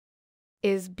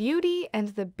is Beauty and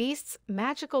the Beast's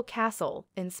magical castle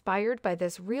inspired by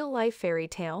this real-life fairy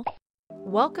tale?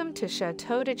 Welcome to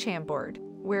Château de Chambord,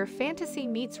 where fantasy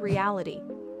meets reality.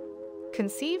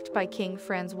 Conceived by King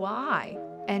Francois I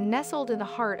and nestled in the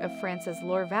heart of France's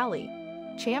Loire Valley,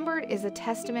 Chambord is a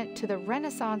testament to the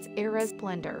Renaissance-era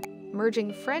splendor,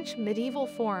 merging French medieval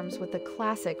forms with the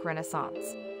classic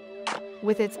Renaissance.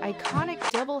 With its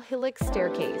iconic double helix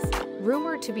staircase,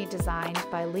 rumored to be designed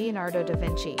by Leonardo da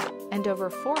Vinci, and over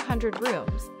 400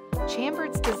 rooms,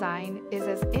 Chambord's design is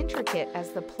as intricate as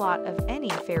the plot of any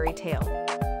fairy tale.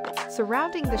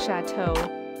 Surrounding the chateau,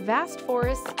 vast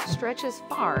forests stretch as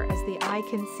far as the eye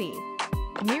can see,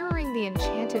 mirroring the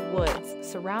enchanted woods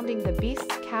surrounding the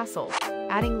beast's castle,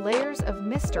 adding layers of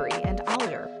mystery and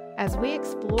allure. As we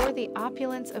explore the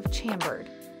opulence of Chambord,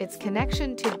 its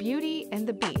connection to Beauty and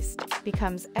the Beast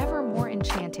becomes ever more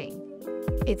enchanting.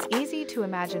 It's easy to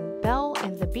imagine Belle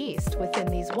and the Beast within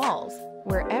these walls,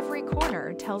 where every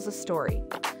corner tells a story.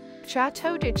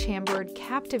 Château de Chambord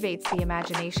captivates the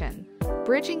imagination,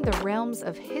 bridging the realms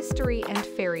of history and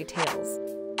fairy tales.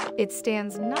 It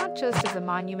stands not just as a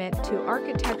monument to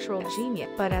architectural genius,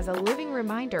 but as a living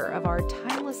reminder of our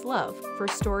timeless love for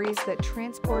stories that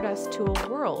transport us to a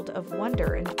world of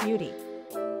wonder and beauty.